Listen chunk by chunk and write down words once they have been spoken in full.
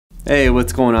Hey,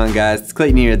 what's going on, guys? It's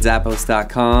Clayton here at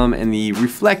Zappos.com, and the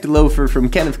Reflect Loafer from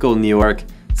Kenneth Cole New York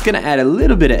is going to add a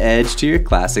little bit of edge to your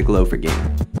classic loafer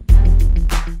game.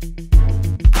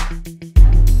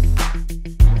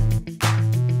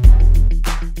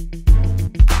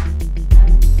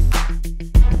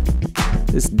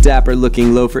 This dapper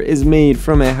looking loafer is made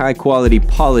from a high quality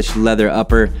polished leather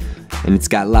upper, and it's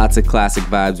got lots of classic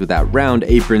vibes with that round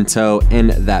apron toe and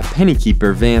that penny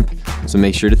keeper vamp, so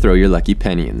make sure to throw your lucky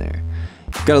penny in there.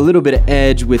 Got a little bit of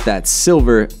edge with that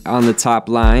silver on the top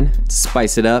line to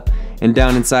spice it up, and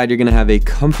down inside you're gonna have a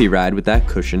comfy ride with that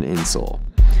cushion insole.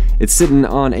 It's sitting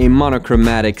on a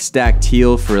monochromatic stacked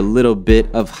heel for a little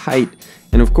bit of height,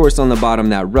 and of course on the bottom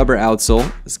that rubber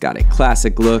outsole. It's got a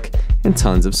classic look and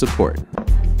tons of support.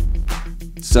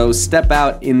 So step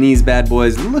out in these bad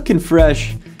boys looking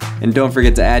fresh, and don't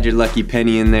forget to add your lucky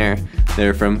penny in there.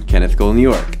 They're from Kenneth Cole New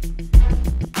York.